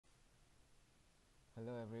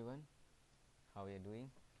Hello everyone, how are you doing?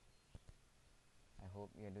 I hope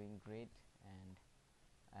you're doing great, and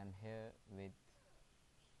I'm here with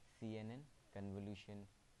CNN, Convolution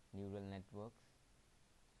Neural Networks,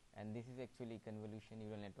 and this is actually Convolution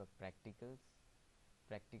Neural Network Practicals.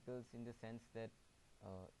 Practicals in the sense that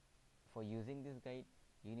uh, for using this guide,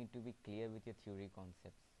 you need to be clear with your theory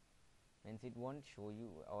concepts. Means it won't show you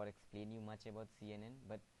or explain you much about CNN,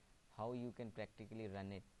 but how you can practically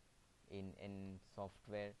run it in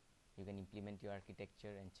software. You can implement your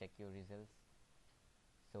architecture and check your results.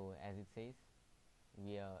 So as it says,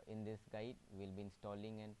 we are in this guide we'll be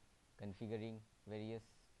installing and configuring various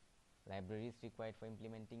libraries required for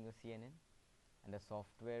implementing your CNN, and the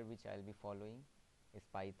software which I'll be following is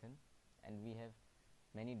Python, and we have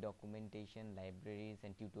many documentation, libraries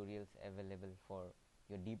and tutorials available for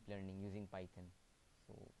your deep learning using Python.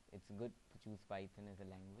 So it's good to choose Python as a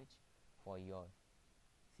language for your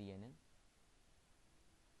CNN.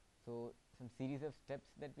 So some series of steps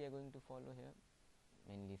that we are going to follow here,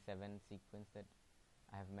 mainly 7 sequence that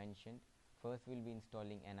I have mentioned. First we'll be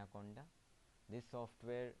installing Anaconda. This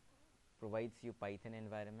software provides you Python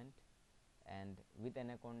environment, and with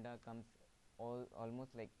Anaconda comes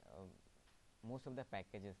almost like most of the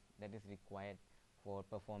packages that is required for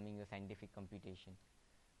performing your scientific computation.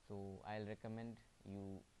 So I'll recommend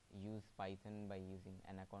you use Python by using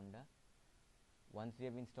Anaconda. Once we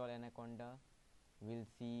have installed Anaconda, we'll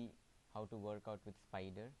see how to work out with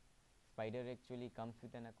Spider. Spider actually comes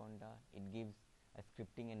with Anaconda. It gives a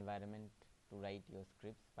scripting environment to write your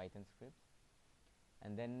scripts, Python scripts,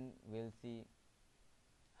 and then we'll see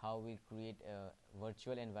how we create a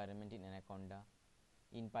virtual environment in Anaconda.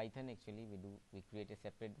 In Python actually we create a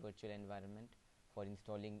separate virtual environment for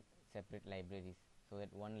installing separate libraries, so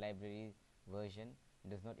that one library version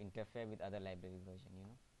does not interfere with other library version.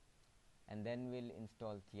 And then we'll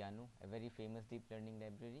install Theano, a very famous deep learning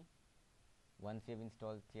library. Once we have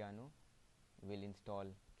installed Theano, we'll install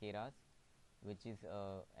Keras, which is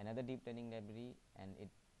another deep learning library, and it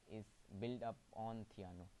is built up on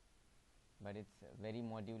Theano, but it's very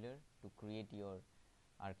modular to create your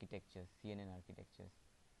architectures, CNN architectures.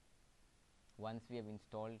 Once we have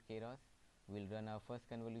installed Keras, we'll run our first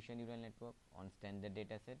convolution neural network on standard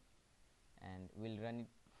dataset, and we'll run it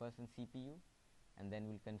first on CPU, and then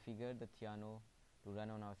we'll configure the Theano to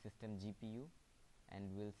run on our system GPU,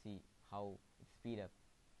 and we'll see how it speed up.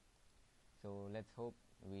 So let's hope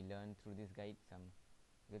we learn through this guide some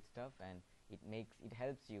good stuff, and it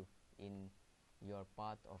helps you in your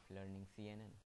path of learning CNN.